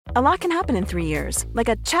A lot can happen in 3 years, like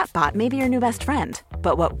a chatbot may be your new best friend.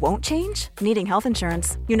 But what won't change? Needing health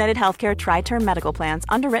insurance. United Healthcare Tri-Term Medical Plans,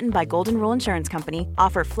 underwritten by Golden Rule Insurance Company,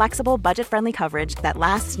 offer flexible, budget-friendly coverage that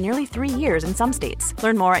lasts nearly 3 years in some states.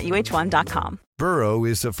 Learn more at uh1.com. Burrow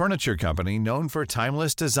is a furniture company known for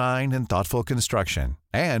timeless design and thoughtful construction,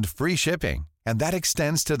 and free shipping, and that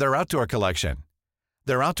extends to their outdoor collection.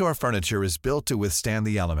 Their outdoor furniture is built to withstand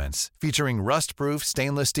the elements, featuring rust-proof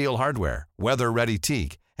stainless steel hardware, weather-ready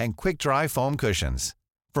teak, and quick-dry foam cushions.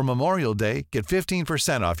 For Memorial Day, get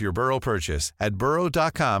 15% off your Burrow purchase at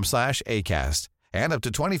burrow.com/ACAST and up to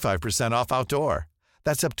 25% off outdoor.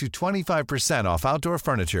 That's up to 25% off outdoor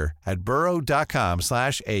furniture at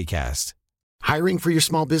burrow.com/ACAST. Hiring for your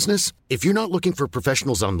small business? If you're not looking for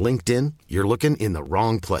professionals on LinkedIn, you're looking in the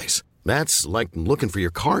wrong place. That's like looking for your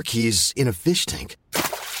car keys in a fish tank.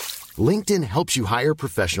 LinkedIn helps you hire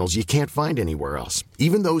professionals you can't find anywhere else,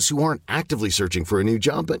 even those who aren't actively searching for a new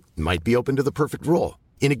job but might be open to the perfect role.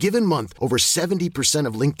 In a given month, over 70%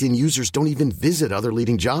 of LinkedIn users don't even visit other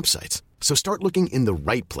leading job sites. So start looking in the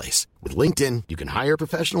right place. With LinkedIn, you can hire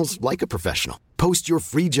professionals like a professional. Post your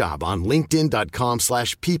free job on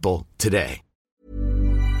linkedin.com/people today.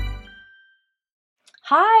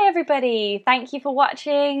 Hi everybody, thank you for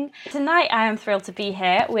watching. Tonight I am thrilled to be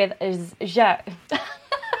here with Jo.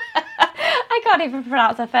 I can't even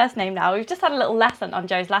pronounce her first name now. We've just had a little lesson on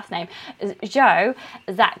Jo's last name. Jo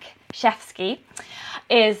Zakrzewski.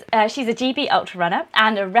 She's a GB ultra runner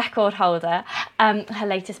and a record holder, her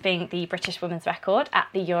latest being the British women's record at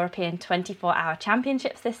the European 24-hour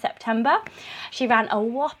championships this September. She ran a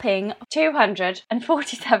whopping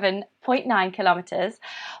 247.9 kilometres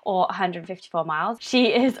or 154 miles. She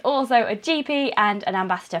is also a GP and an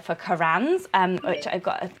ambassador for CurraNZ, which I've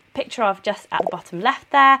got a picture of just at the bottom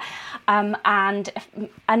left there, and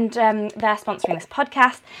they're sponsoring this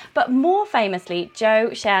podcast. But more famously,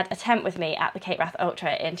 Jo shared a tent with me at the Cape Wrath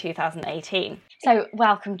Ultra in 2018. So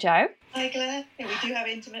welcome, Jo. Hi Claire. Yeah, we do have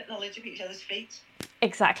intimate knowledge of each other's feet.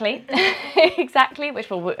 Exactly, exactly. Which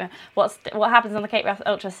will what happens on the Cape Wrath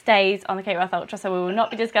Ultra stays on the Cape Wrath Ultra. So we will not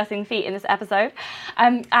be discussing feet in this episode.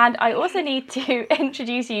 And I also need to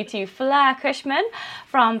introduce you to Fleur Cushman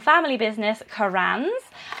from family business CurraNZ.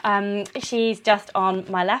 She's just on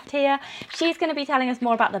my left here. She's going to be telling us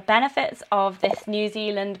more about the benefits of this New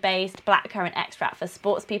Zealand-based blackcurrant extract for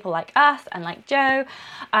sports people like us and like Jo.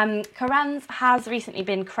 CurraNZ has recently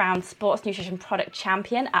been crowned Sports Nutrition Product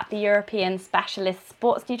Champion at the European Specialist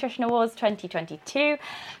Sports Nutrition Awards 2022.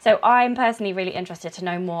 So I'm personally really interested to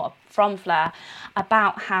know more from Fleur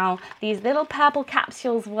about how these little purple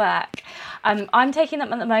capsules work. I'm taking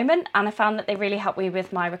them at the moment and I found that they really helped me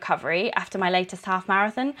with my recovery after my latest half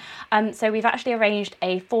marathon. So we've actually arranged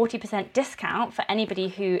a 40% discount for anybody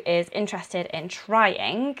who is interested in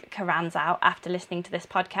trying CurraNZ out after listening to this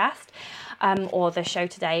podcast or the show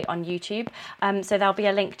today on YouTube. So there'll be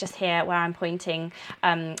a link just here where I'm pointing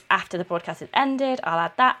after the broadcast has ended. I'll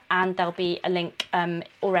add that, and there'll be a link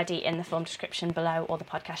already in the film description below or the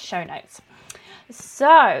podcast show notes.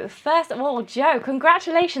 So, first of all, Jo,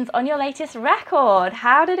 congratulations on your latest record.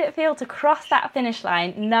 How did it feel to cross that finish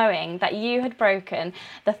line knowing that you had broken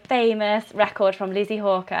the famous record from Lizzie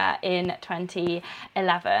Hawker in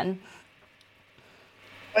 2011?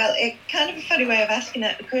 Well, it's kind of a funny way of asking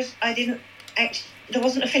that because there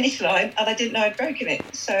wasn't a finish line and I didn't know I'd broken it.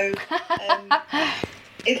 So,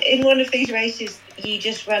 in one of these races, you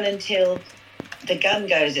just run until the gun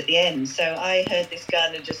goes at the end. So I heard this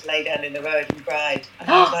gun and just lay down in the road and cried. And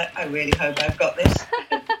I was like, I really hope I've got this.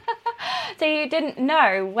 So you didn't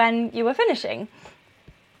know when you were finishing?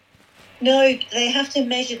 No, they have to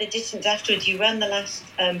measure the distance afterwards. You run the last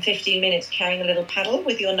 15 minutes carrying a little paddle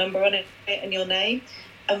with your number on it and your name.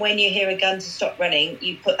 And when you hear a gun to stop running,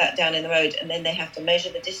 you put that down in the road and then they have to measure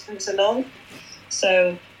the distance along.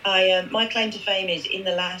 So my claim to fame is in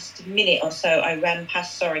the last minute or so, I ran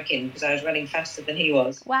past Sorokin because I was running faster than he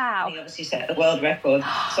was. Wow. And he obviously set the world record.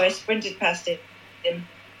 So I sprinted past him.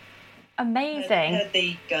 Amazing. Heard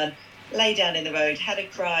the gun, lay down in the road, had a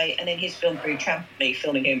cry, and then his film crew trampled me,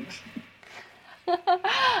 filming him.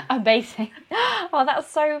 Amazing. Oh, that's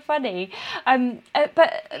so funny.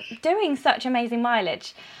 But doing such amazing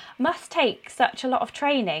mileage must take such a lot of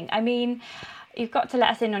training. I mean, you've got to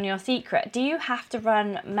let us in on your secret. Do you have to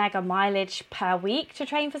run mega mileage per week to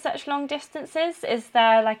train for such long distances? Is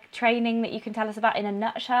there like training that you can tell us about in a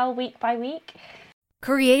nutshell, week by week?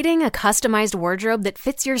 Creating a customized wardrobe that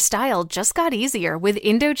fits your style just got easier with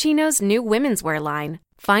Indochino's new women's wear line.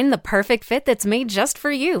 Find the perfect fit that's made just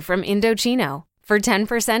for you from Indochino. For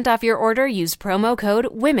 10% off your order, use promo code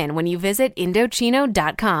WOMEN when you visit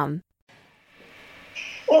Indochino.com.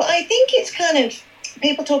 Well, I think it's kind of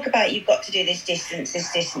people talk about you've got to do this distance,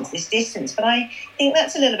 but I think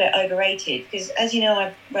that's a little bit overrated because, as you know,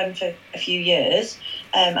 I've run for a few years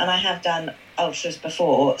and I have done ultras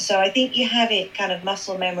before. So I think you have it kind of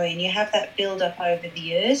muscle memory and you have that build up over the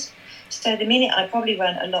years. So the minute I probably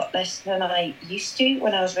run a lot less than I used to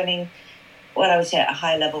when I was running, what I would say at a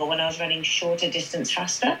high level, when I was running shorter distance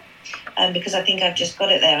faster, because I think I've just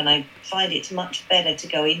got it there and I find it's much better to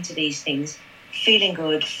go into these things feeling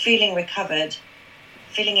good, feeling recovered,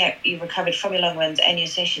 feeling out you recovered from your long runs and your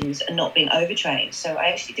sessions and not being overtrained. So I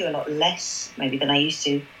actually do a lot less maybe than I used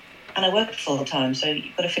to. And I work full time, so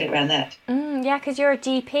you've got to fit it around that. Yeah, because you're a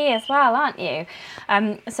GP as well, aren't you?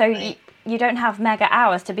 So right. you don't have mega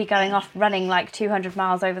hours to be going off running like 200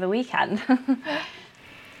 miles over the weekend.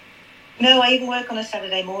 No, I even work on a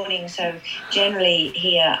Saturday morning. So generally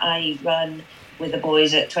here I run with the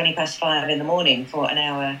boys at 5:20 in the morning for an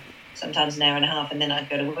hour, sometimes an hour and a half, and then I'd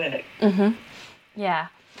go to work. Mm-hmm. Yeah.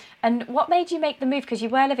 And what made you make the move? Because you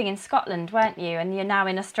were living in Scotland, weren't you? And you're now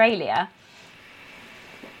in Australia.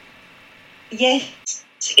 Yes,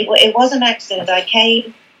 it was an accident. I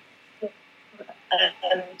came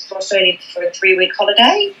to Australia for a 3-week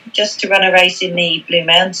holiday just to run a race in the Blue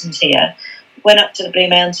Mountains here. Went up to the Blue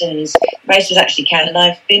Mountains. Race was actually canned, and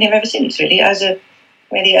I've been here ever since, really. I was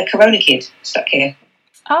really a Corona kid, stuck here.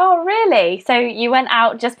 Oh, really? So you went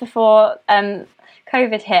out just before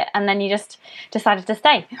COVID hit, and then you just decided to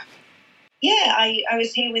stay? Yeah, I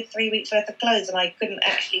was here with 3 weeks worth of clothes, and I couldn't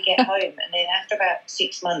actually get home. And then after about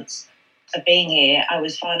 6 months of being here, I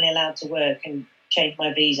was finally allowed to work and change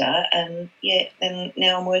my visa. And yeah, then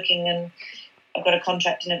now I'm working and I've got a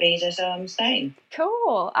contract and a visa, so I'm staying.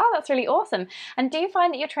 Cool. Oh, that's really awesome. And do you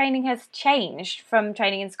find that your training has changed from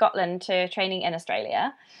training in Scotland to training in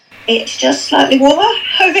Australia? It's just slightly warmer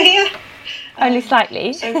over here. Only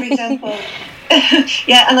slightly? So, for example,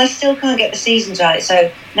 yeah, and I still can't get the seasons right. So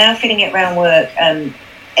now fitting it around work,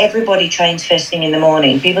 everybody trains first thing in the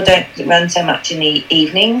morning. People don't run so much in the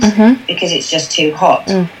evenings because it's just too hot.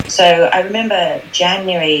 So I remember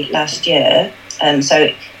January last year, so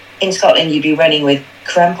in Scotland you'd be running with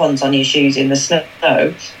crampons on your shoes in the snow,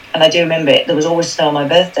 and I do remember there was always snow on my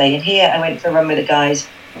birthday, and here I went for a run with the guys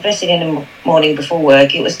first thing in the morning before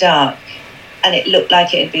work. It was dark and it looked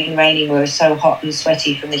like it had been raining. We were so hot and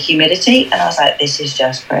sweaty from the humidity, and I was like, this is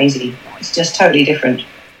just crazy. It's just totally different.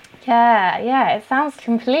 Yeah, it sounds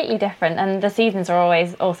completely different, and the seasons are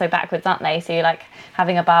always also backwards, aren't they? So you're like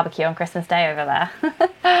having a barbecue on Christmas Day over there.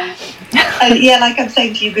 Yeah, like I'm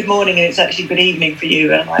saying to you good morning and it's actually good evening for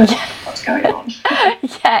you, and I'm like, what's going on?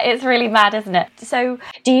 Yeah, it's really mad, isn't it? So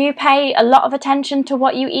do you pay a lot of attention to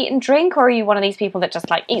what you eat and drink, or are you one of these people that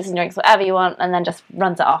just like eats and drinks whatever you want and then just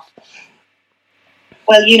runs it off?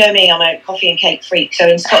 Well, you know me, I'm a coffee and cake freak. So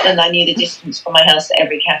in Scotland, I knew the distance from my house to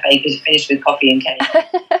every cafe because it finished with coffee and cake.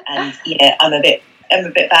 And yeah, I'm a bit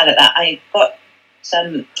bad at that. I got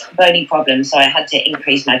some bony problems, so I had to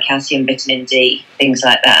increase my calcium, vitamin D, things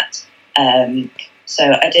like that. So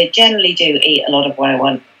I generally do eat a lot of what I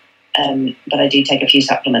want, but I do take a few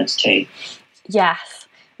supplements too. Yes.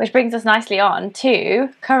 Which brings us nicely on to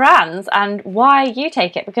CurraNZ and why you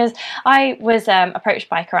take it, because I was approached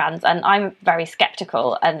by CurraNZ and I'm very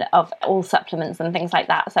sceptical of all supplements and things like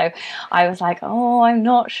that. So I was like, oh, I'm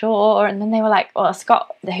not sure. And then they were like, well,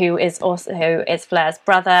 Scott, who is Flair's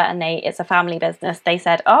brother, and it's a family business. They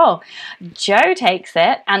said, oh, Jo takes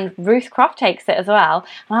it and Ruth Croft takes it as well.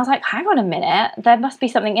 And I was like, hang on a minute, there must be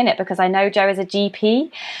something in it because I know Jo is a GP.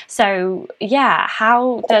 So yeah,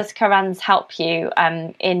 how does CurraNZ help you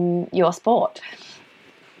in your sport?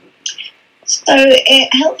 So it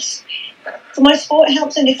helps for my sport. It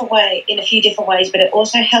helps in a few different ways, but it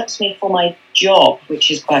also helps me for my job, which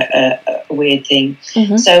is quite a weird thing.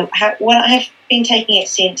 So what I have been taking it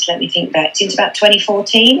since, let me think back, since about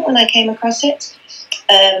 2014 when I came across it,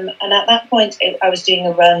 and at that point I was doing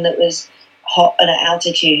a run that was hot and at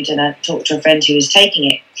altitude, and I talked to a friend who was taking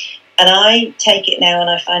it, and I take it now and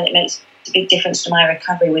I find it makes a big difference to my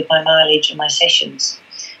recovery with my mileage and my sessions.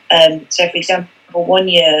 So, for example, 1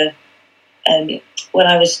 year when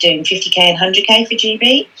I was doing 50k and 100k for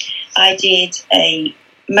GB, I did a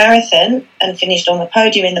marathon and finished on the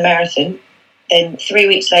podium in the marathon. Then 3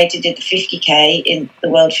 weeks later, did the 50k in the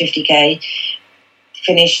World 50k,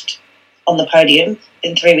 finished on the podium.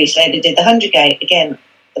 Then 3 weeks later, did the 100k again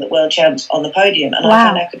at the World Champs on the podium. And I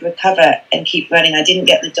found I could recover and keep running. I didn't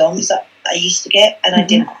get the DOMs that I used to get, and I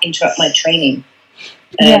didn't interrupt my training.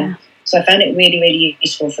 So I found it really, really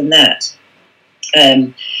useful from that.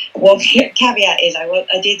 One caveat is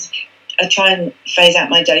I try and phase out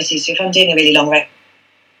my doses. So if I'm doing a really long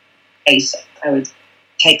race, I would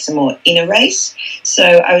take some more in a race. So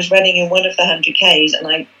I was running in one of the 100Ks,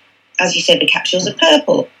 and as you said, the capsules are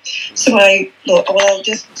purple. So I thought, well, I'll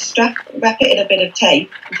just wrap it in a bit of tape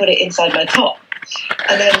and put it inside my top.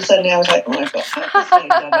 And then suddenly I was like, I've got purple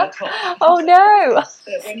stains on my top. Oh no!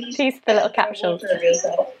 These the little capsules.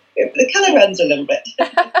 The colour runs a little bit.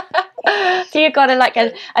 So you got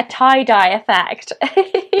a tie-dye effect.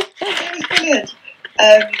 It was brilliant.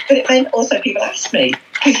 But it meant also people asked me,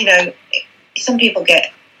 because, some people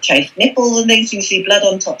get chafed nipples and things, you see blood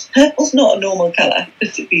on tops. Purple's not a normal colour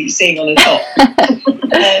to be seeing on the top.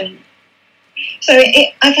 So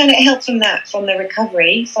I found it helped from the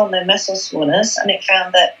recovery, from the muscle soreness, and it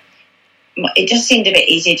found that it just seemed a bit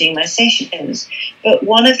easier doing my sessions. But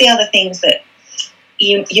one of the other things that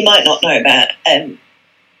you might not know about,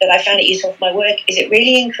 that I found it useful for my work, is it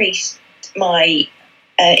really increased my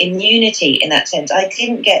immunity in that sense. I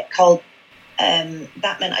didn't get cold.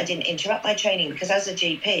 That meant I didn't interrupt my training, because as a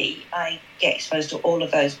GP, I get exposed to all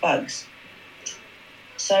of those bugs.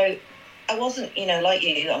 So I wasn't, like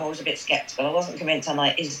you, I'm always a bit sceptical. I wasn't convinced. I'm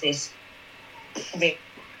like, is this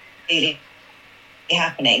really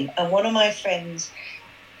happening? And one of my friends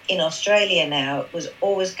in Australia now was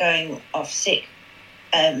always going off sick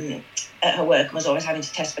at her work, and was always having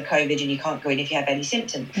to test for COVID, and you can't go in if you have any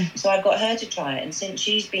symptoms. So I got her to try it, and since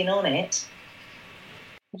she's been on it.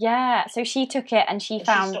 Yeah, so she took it and she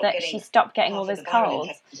found that she stopped getting all those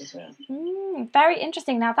colds. Well. Very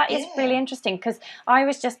interesting. Now that is really interesting, because I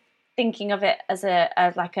was just thinking of it as a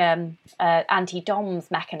anti-DOMS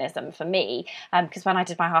mechanism for me, because when I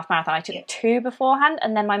did my half marathon, I took 2 beforehand,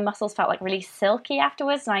 and then my muscles felt like really silky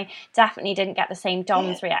afterwards, and I definitely didn't get the same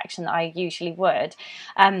DOMS reaction that I usually would.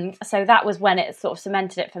 So that was when it sort of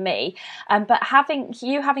cemented it for me. But having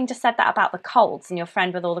just said that about the colds and your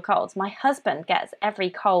friend with all the colds, my husband gets every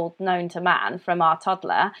cold known to man from our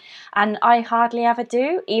toddler, and I hardly ever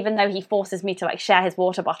do, even though he forces me to share his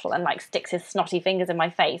water bottle and sticks his snotty fingers in my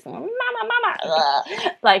face and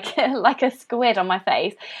mama, like a squid on my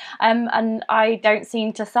face, and I don't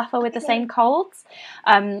seem to suffer with the same colds.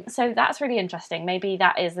 So that's really interesting. Maybe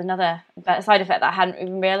that is another side effect that I hadn't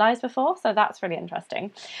even realised before. So that's really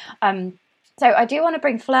interesting. So I do want to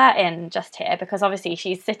bring Fleur in just here, because obviously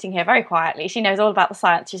she's sitting here very quietly. She knows all about the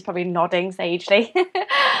science. She's probably nodding sagely.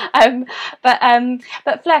 But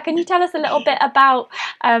Fleur, can you tell us a little bit about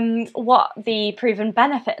what the proven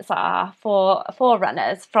benefits are for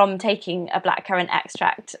runners from taking a blackcurrant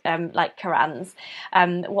extract like CurraNZ?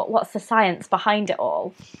 What's the science behind it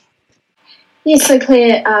all? Yes, so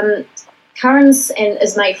Claire, CurraNZ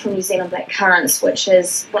is made from New Zealand black currants, which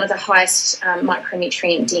is one of the highest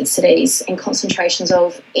micronutrient densities and concentrations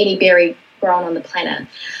of any berry grown on the planet.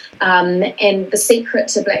 And the secret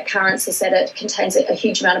to black currants is that it contains a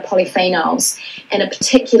huge amount of polyphenols, and a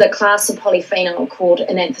particular class of polyphenol called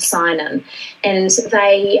anthocyanin. And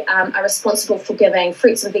they are responsible for giving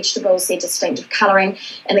fruits and vegetables their distinctive colouring.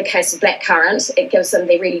 In the case of black currant, it gives them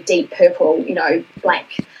their really deep purple, black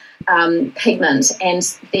pigment,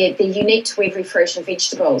 and they're unique to every fruit and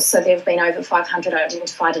vegetable. So there have been over 500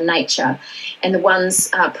 identified in nature, and the ones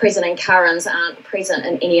present in currants aren't present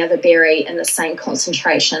in any other berry in the same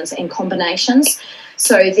concentrations and combinations.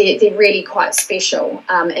 So they're really quite special,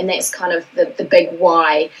 and that's kind of the big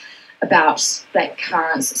why about black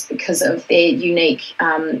currants. It's because of their unique,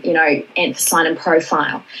 anthocyanin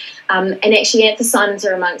profile. And actually, anthocyanins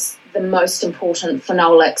are amongst the most important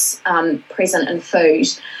phenolics present in food.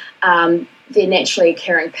 They're naturally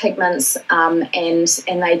occurring pigments, and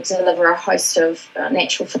they deliver a host of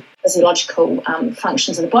natural physiological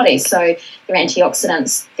functions in the body. So they're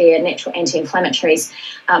antioxidants, they're natural anti-inflammatories,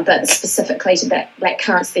 but specifically to black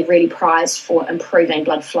currants, they're really prized for improving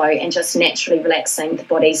blood flow and just naturally relaxing the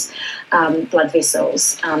body's blood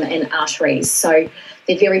vessels and arteries. So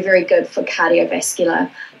they're very, very good for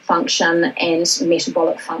cardiovascular function and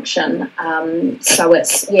metabolic function. So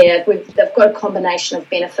they've got a combination of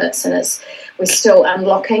benefits, and we're still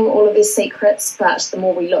unlocking all of their secrets, but the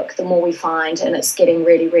more we look, the more we find, and it's getting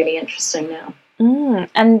really, really interesting now.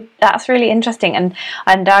 And that's really interesting. And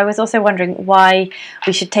I was also wondering why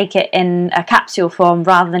we should take it in a capsule form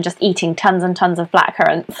rather than just eating tons and tons of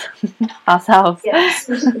blackcurrants ourselves. Yes,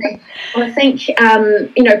 well, I think,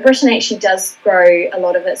 Britain actually does grow a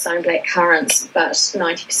lot of its own blackcurrants, but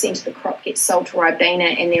 90% of the crop gets sold to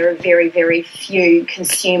Ribena, and there are very, very few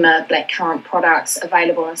consumer blackcurrant products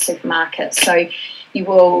available in supermarkets. So you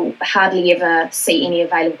will hardly ever see any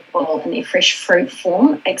available in their fresh fruit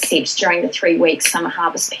form, except during the 3-week summer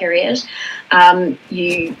harvest period.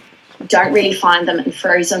 You don't really find them in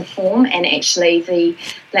frozen form, and actually the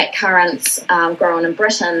black currants grown in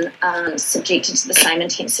Britain are subjected to the same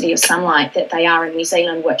intensity of sunlight that they are in New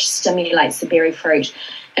Zealand, which stimulates the berry fruit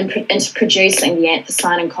into producing the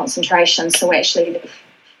anthocyanin concentration. So actually the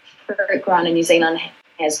fruit grown in New Zealand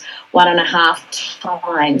has 1.5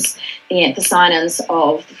 times the anthocyanins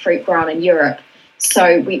of the fruit grown in Europe.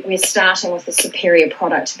 So we're starting with a superior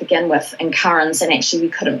product to begin with in currants, and actually we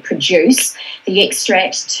couldn't produce the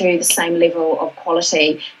extract to the same level of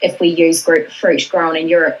quality if we use fruit grown in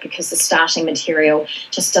Europe, because the starting material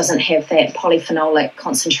just doesn't have that polyphenolic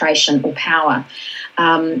concentration or power.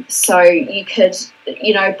 So you could,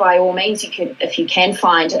 by all means, you could, if you can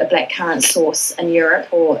find a blackcurrant source in Europe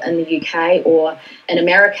or in the UK or in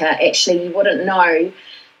America, actually you wouldn't know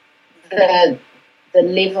the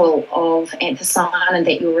level of anthocyanin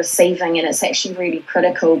that you're receiving, and it's actually really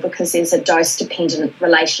critical because there's a dose-dependent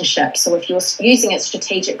relationship. So if you're using it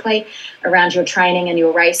strategically around your training and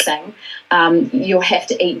your racing, you'll have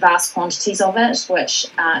to eat vast quantities of it, which,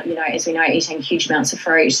 as we know, eating huge amounts of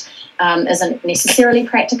fruit isn't necessarily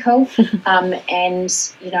practical, and,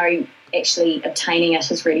 actually obtaining it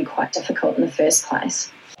is really quite difficult in the first place.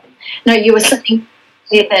 No, you were saying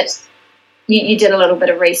that you did a little bit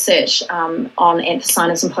of research on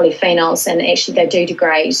anthocyanins and polyphenols, and actually they do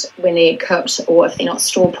degrade when they're cooked or if they're not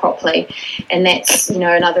stored properly. And that's,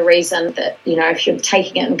 another reason that, if you're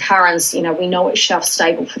taking it in currants, we know it's shelf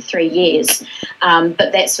stable for 3 years.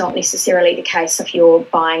 But that's not necessarily the case if you're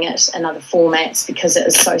buying it in other formats, because it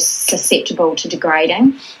is so susceptible to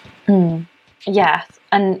degrading. Yeah.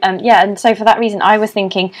 And so for that reason, I was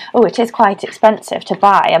thinking, it is quite expensive to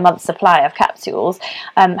buy a month's supply of capsules.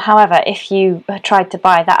 However, if you tried to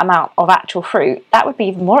buy that amount of actual fruit, that would be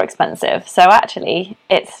even more expensive. So actually,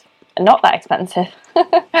 it's not that expensive.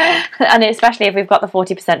 And especially if we've got the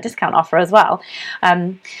 40% discount offer as well,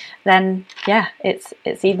 then yeah, it's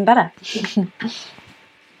even better.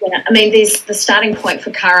 Yeah, I mean, there's the starting point for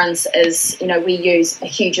currants is, we use a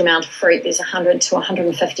huge amount of fruit. There's 100 to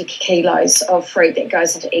 150 kilos of fruit that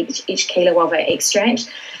goes into each kilo of our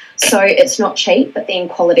extract. So it's not cheap, but then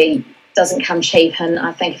quality doesn't come cheap. And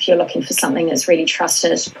I think if you're looking for something that's really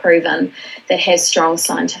trusted, proven, that has strong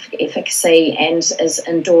scientific efficacy and is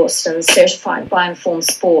endorsed and certified by Informed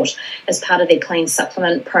Sport as part of their clean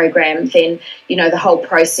supplement program, then, the whole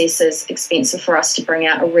process is expensive for us to bring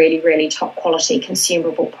out a really, really top quality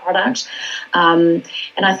consumable product. And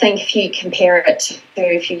I think if you compare it to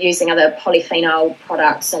if you're using other polyphenol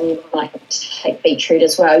products, and you might take beetroot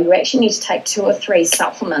as well, you actually need to take 2 or 3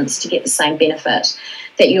 supplements to get the same benefit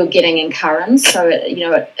that you're getting in currants. So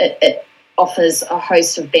it offers a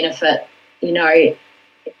host of benefit,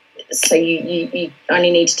 so you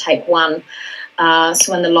only need to take one.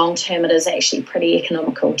 So in the long term, it is actually pretty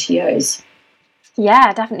economical to use.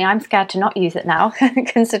 Yeah, definitely. I'm scared to not use it now,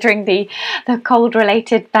 considering the cold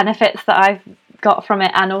related benefits that I've got from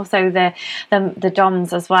it, and also the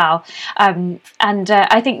DOMs as well.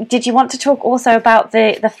 I think, did you want to talk also about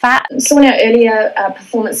the fat? So in our earlier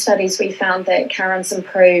performance studies, we found that currants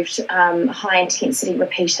improved high intensity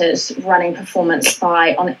repeated running performance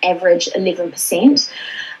by on average 11%.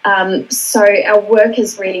 So our work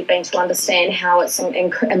has really been to understand how it's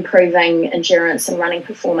improving endurance and running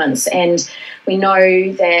performance, and we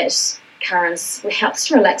know that currants helps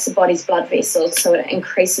to relax the body's blood vessels, so it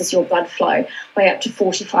increases your blood flow by up to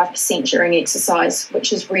 45% during exercise,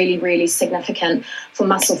 which is really, really significant for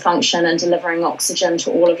muscle function and delivering oxygen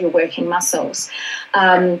to all of your working muscles.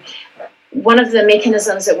 One of the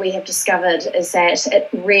mechanisms that we have discovered is that it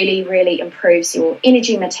really, really improves your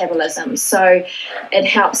energy metabolism. So it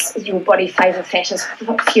helps your body favour fat as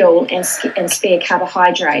fuel and spare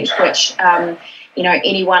carbohydrate, which,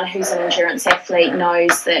 anyone who's an endurance athlete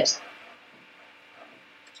knows that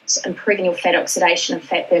improving your fat oxidation and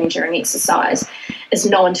fat burning during exercise is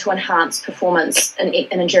known to enhance performance in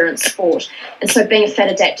endurance sport. And so being a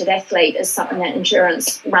fat adapted athlete is something that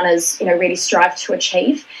endurance runners, really strive to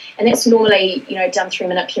achieve. And that's normally, done through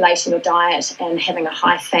manipulating your diet and having a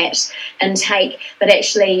high fat intake. But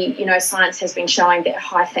actually, science has been showing that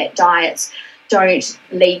high fat diets don't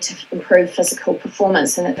lead to improved physical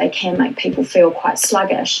performance, and that they can make people feel quite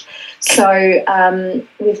sluggish. So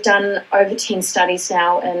we've done over 10 studies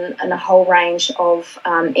now in a whole range of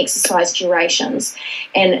exercise durations,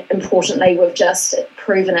 and importantly we've just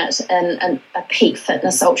proven it in a peak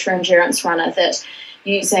fitness ultra endurance runner that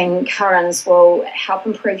using currants will help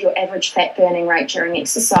improve your average fat burning rate during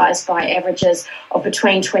exercise by averages of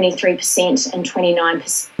between 23% and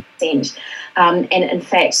 29%. And in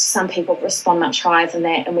fact, some people respond much higher than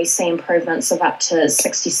that, and we see improvements of up to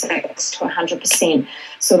 66 to 100%.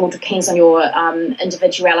 So it all depends on your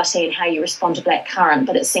individuality and how you respond to blackcurrant,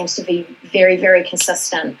 but it seems to be very, very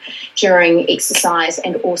consistent during exercise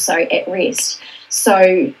and also at rest.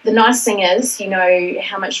 So the nice thing is, you know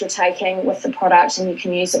how much you're taking with the product, and you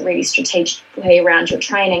can use it really strategically around your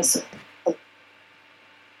training. So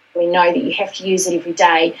we know that you have to use it every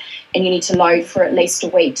day, and you need to load for at least a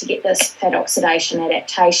week to get this fat oxidation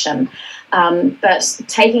adaptation. But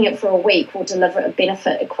taking it for a week will deliver a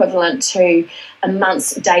benefit equivalent to a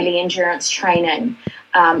month's daily endurance training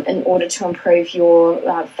in order to improve your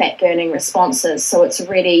fat burning responses. So it's a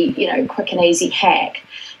really, quick and easy hack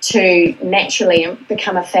to naturally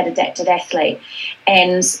become a fat adapted athlete.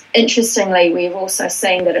 And interestingly, we've also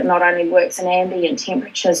seen that it not only works in ambient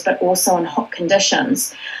temperatures but also in hot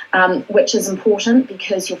conditions, which is important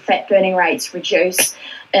because your fat burning rates reduce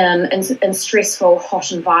in stressful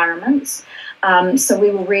hot environments. So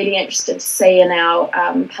we were really interested to see in our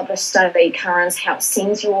published study, CurraNZ helps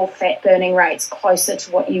send your fat burning rates closer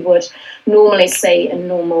to what you would normally see in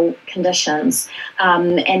normal conditions.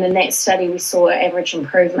 And in that study, we saw average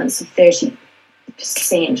improvements of 30%,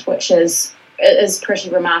 which is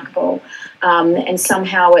pretty remarkable. And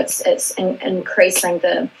somehow it's increasing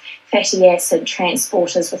the fatty acid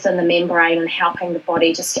transporters within the membrane and helping the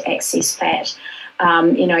body just to access fat,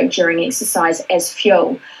 during exercise as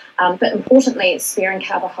fuel. But importantly, it's sparing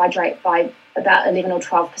carbohydrate by about 11 or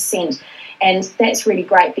 12%. And that's really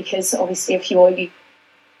great because obviously if you're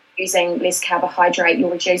using less carbohydrate,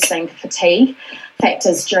 you're reducing the fatigue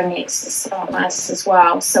factors during exercise as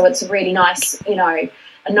well. So it's a really nice, a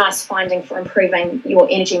nice finding for improving your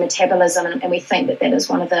energy metabolism. And we think that is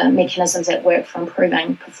one of the mechanisms at work for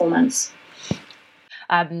improving performance.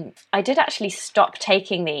 I did actually stop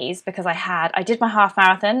taking these because I did my half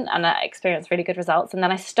marathon and I experienced really good results, and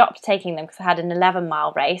then I stopped taking them because I had an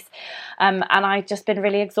 11-mile race, and I've just been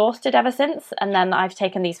really exhausted ever since. And then I've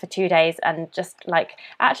taken these for 2 days, and just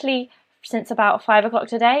actually since about 5 o'clock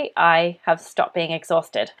today, I have stopped being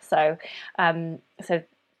exhausted. So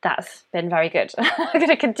that's been very good. I'm going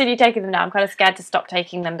to continue taking them now. I'm kind of scared to stop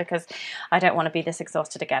taking them because I don't want to be this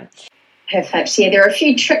exhausted again. Perfect. Yeah, there are a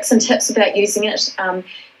few tricks and tips about using it.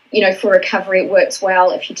 For recovery, it works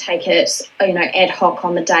well if you take it, ad hoc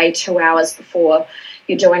on the day, 2 hours before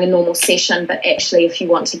you're doing a normal session. But actually, if you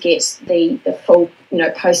want to get the full,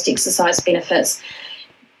 post-exercise benefits,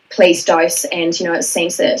 please dose. And, it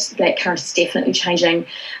seems that blackcurrant is definitely changing,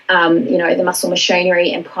 the muscle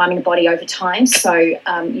machinery and priming the body over time. So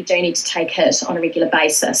you do need to take it on a regular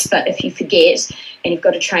basis. But if you forget and you've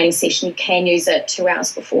got a training session, you can use it 2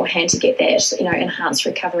 hours beforehand to get that, enhanced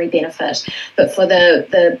recovery benefit. But for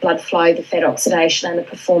the blood flow, the fat oxidation and the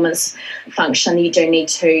performance function, you do need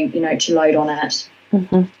to, to load on it.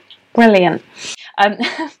 Mm-hmm. Brilliant.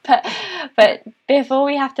 But before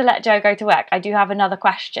we have to let Jo go to work, I do have another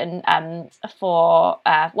question for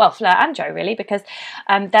Fleur and Jo, really, because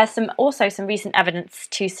there's some recent evidence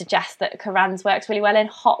to suggest that CurraNZ works really well in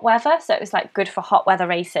hot weather, so it was good for hot weather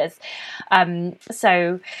races.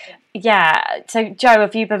 So Jo,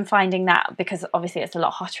 have you been finding that, because obviously it's a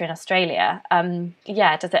lot hotter in Australia?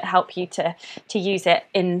 Does it help you to use it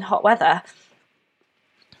in hot weather?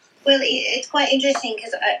 Well, it's quite interesting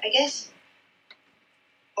because I guess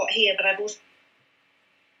hot here, but I've also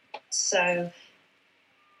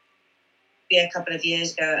a couple of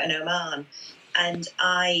years ago in Oman, and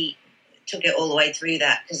I took it all the way through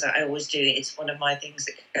that because I always do. It's one of my things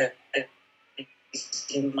that goes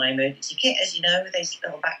in my emergency kit, as you know, with those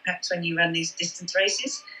little backpacks when you run these distance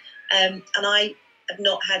races. And I have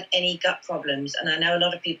not had any gut problems, and I know a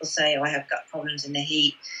lot of people say, I have gut problems in the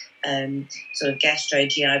heat. Sort of gastro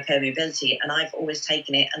GI permeability, and I've always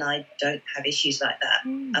taken it and I don't have issues like that.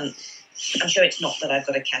 I'm sure it's not that I've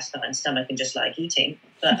got a cast iron stomach and just like eating,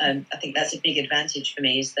 but I think that's a big advantage for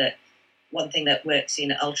me, is that one thing that works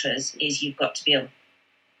in ultras is you've got to be able,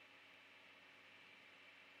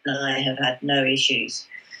 and I have had no issues.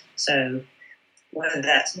 So whether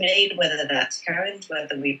that's me, whether that's CurraNZ,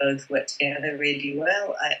 whether we both work together really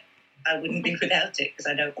well, I wouldn't be without it, because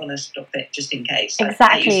I don't want to stop it just in case.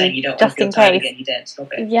 Exactly. You're saying you don't just want to feel tired again, you don't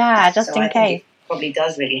stop it. Yeah, just in I case. think it probably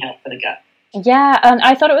does really help for the gut. Yeah, and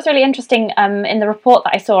I thought it was really interesting in the report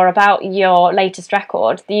that I saw about your latest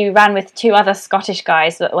record. You ran with 2 other Scottish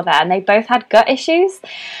guys that were there, and they both had gut issues.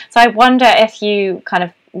 So I wonder if you kind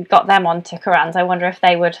of got them onto CurraNZ. I wonder if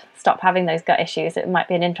they would stop having those gut issues. It might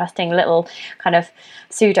be an interesting little kind of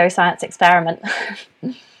pseudoscience experiment.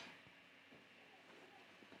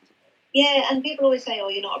 Yeah, and people always say, "Oh,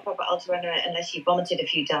 you're not a proper ultra runner unless you vomited a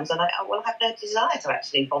few times." And I have no desire to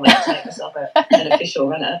actually vomit to make myself an official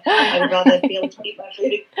runner. I would rather be able to eat my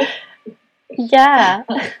food. Yeah.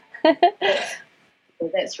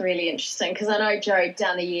 That's really interesting, because I know, Jo,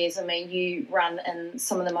 down the years, I mean, you run in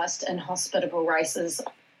some of the most inhospitable races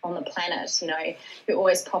on the planet. You know, you're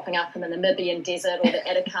always popping up in the Namibian desert or the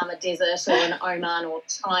Atacama desert or in Oman or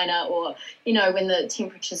China, or, you know, when the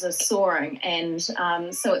temperatures are soaring. And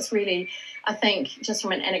so it's really, I think, just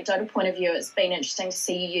from an anecdotal point of view, it's been interesting to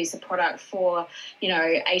see you use the product for, you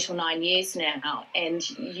know, 8 or 9 years now, and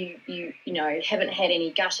you know, haven't had any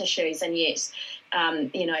gut issues, and yet,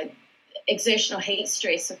 you know, exertional heat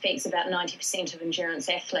stress affects about 90% of endurance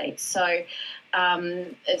athletes. So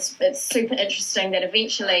it's super interesting that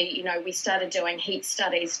eventually, you know, we started doing heat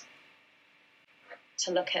studies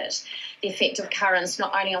to look at the effect of CurraNZ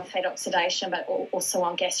not only on fat oxidation but also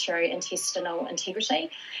on gastrointestinal integrity.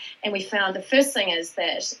 And we found the first thing is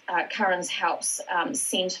that CurraNZ helps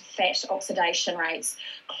send fat oxidation rates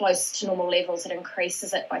close to normal levels. It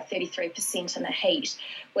increases it by 33% in the heat,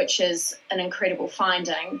 which is an incredible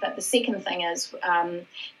finding. But the second thing is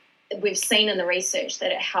we've seen in the research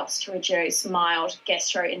that it helps to reduce mild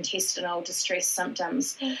gastrointestinal distress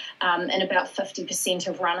symptoms in about 50%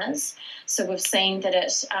 of runners. So we've seen that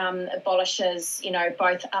it abolishes, you know,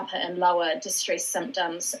 both upper and lower distress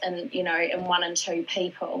symptoms in, you know, in 1 in 2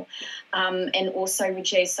 people, and also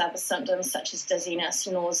reduce other symptoms such as dizziness,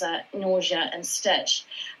 nausea and stitch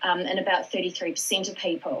in about 33% of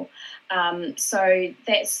people. So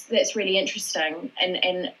that's really interesting,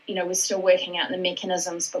 and you know, we're still working out the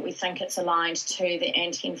mechanisms, but we think it's aligned to the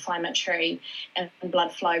anti-inflammatory and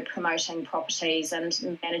blood flow promoting properties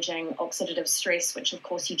and managing oxidative stress, which of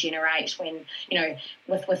course you generate when, you know,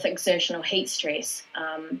 with exertional heat stress.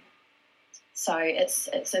 So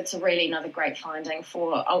it's a really another great finding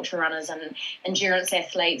for ultra runners and endurance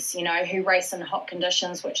athletes, you know, who race in hot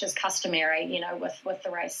conditions, which is customary, you know, with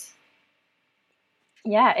the race.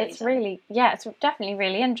 Yeah, it's definitely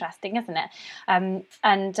really interesting, isn't it?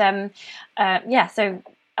 Yeah, so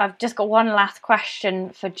I've just got one last question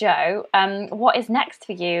for Jo. What is next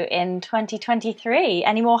for you in 2023?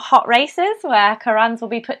 Any more hot races where CurraNZ will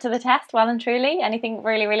be put to the test well and truly? Anything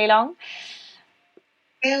really, really long?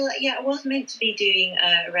 Well, yeah, I was meant to be doing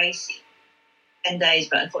a race in 10 days,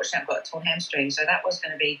 but unfortunately I've got a torn hamstring, so that was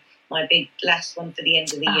going to be my big last one for the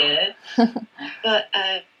end of the year. But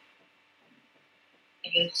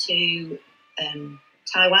go to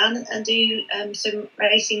Taiwan and do some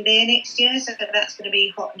racing there next year, so that's going to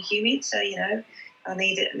be hot and humid, so, you know, I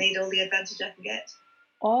need all the advantage I can get.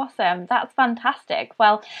 Awesome, that's fantastic.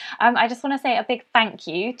 Well, I just want to say a big thank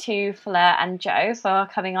you to Fleur and Jo for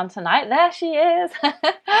coming on tonight. There she is.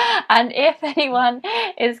 And if anyone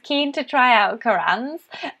is keen to try out CurraNZ,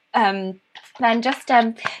 then just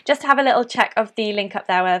have a little check of the link up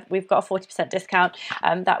there where we've got a 40% discount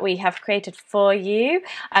that we have created for you.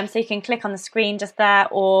 So you can click on the screen just there,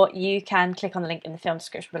 or you can click on the link in the film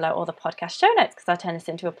description below or the podcast show notes, because I'll turn this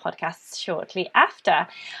into a podcast shortly after.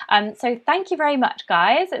 So thank you very much,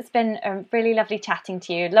 guys. It's been really lovely chatting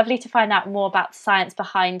to you. Lovely to find out more about the science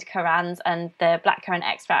behind CurraNZ and the blackcurrant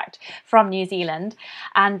extract from New Zealand.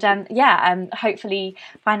 And hopefully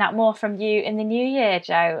find out more from you in the new year,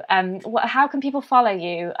 Jo. How can people follow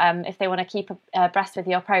you if they want to keep abreast with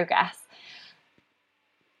your progress?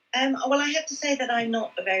 Well, I have to say that I'm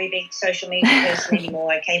not a very big social media person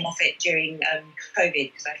anymore. I came off it during COVID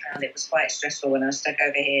because I found it was quite stressful when I was stuck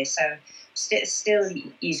over here. So still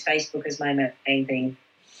use Facebook as my main thing.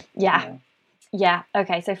 Yeah. Yeah,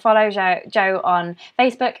 okay, so follow Jo on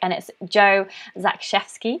Facebook, and it's Jo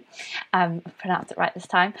Zakrzewski. Pronounced it right this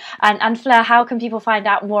time. And Fleur, how can people find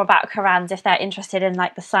out more about CurraNZ if they're interested in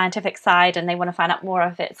like the scientific side and they want to find out more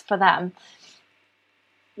of it for them?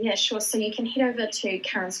 Yeah, sure. So you can head over to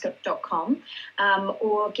CurraNZ.com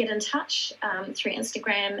or get in touch through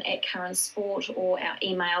Instagram at CurraNZsport, or our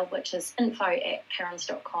email, which is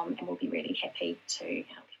info@CurraNZ.com, and we'll be really happy to help you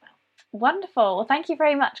out. Wonderful. Well, thank you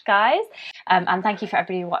very much, guys. And thank you for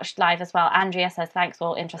everybody who watched live as well. Andrea says thanks,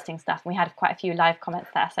 all interesting stuff. And we had quite a few live comments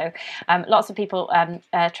there. So lots of people.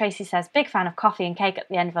 Tracy says, big fan of coffee and cake at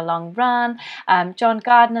the end of a long run. John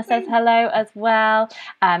Gardner says hello as well.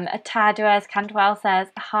 Taduas Cantwell says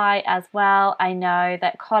hi as well. I know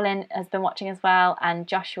that Colin has been watching as well, and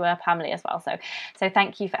Joshua Pamela as well. So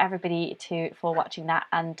thank you for everybody for watching that.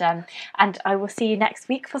 And I will see you next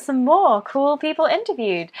week for some more cool people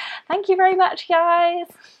interviewed. Thank you very much, guys.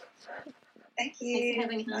 Thank you. Thanks for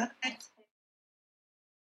having me.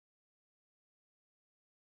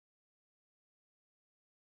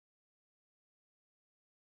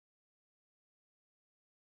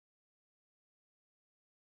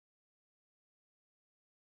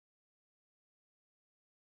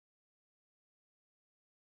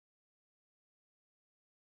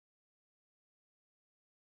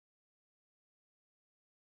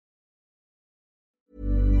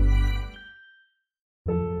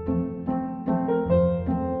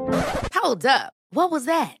 Hold up. What was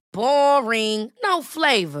that? Boring. No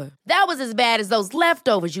flavor. That was as bad as those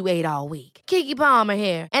leftovers you ate all week. Keke Palmer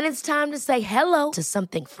here, and it's time to say hello to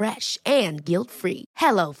something fresh and guilt-free.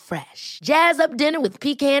 Hello Fresh. Jazz up dinner with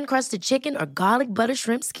pecan-crusted chicken or garlic butter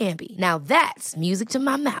shrimp scampi. Now that's music to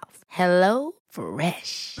my mouth. Hello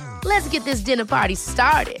Fresh. Let's get this dinner party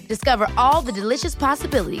started. Discover all the delicious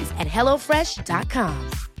possibilities at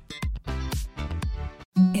HelloFresh.com.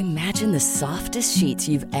 Imagine the softest sheets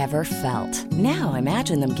you've ever felt. Now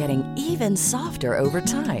imagine them getting even softer over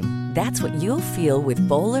time. That's what you'll feel with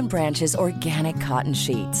Boll & Branch's organic cotton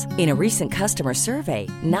sheets. In a recent customer survey,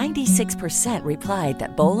 96% replied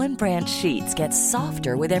that Boll & Branch sheets get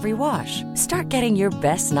softer with every wash. Start getting your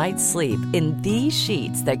best night's sleep in these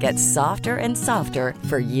sheets that get softer and softer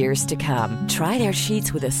for years to come. Try their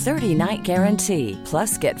sheets with a 30-night guarantee.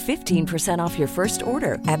 Plus, get 15% off your first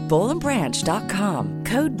order at bollandbranch.com.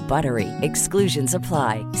 Code BUTTERY. Exclusions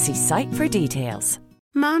apply. See site for details.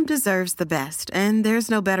 Mom deserves the best, and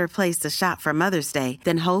there's no better place to shop for Mother's Day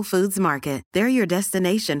than Whole Foods Market. They're your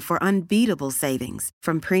destination for unbeatable savings,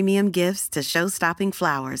 from premium gifts to show-stopping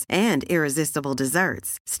flowers and irresistible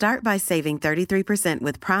desserts. Start by saving 33%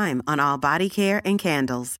 with Prime on all body care and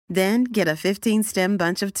candles. Then get a 15-stem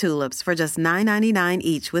bunch of tulips for just $9.99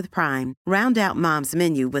 each with Prime. Round out Mom's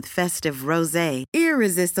menu with festive rosé,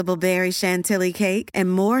 irresistible berry chantilly cake,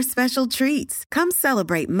 and more special treats. Come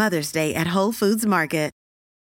celebrate Mother's Day at Whole Foods Market.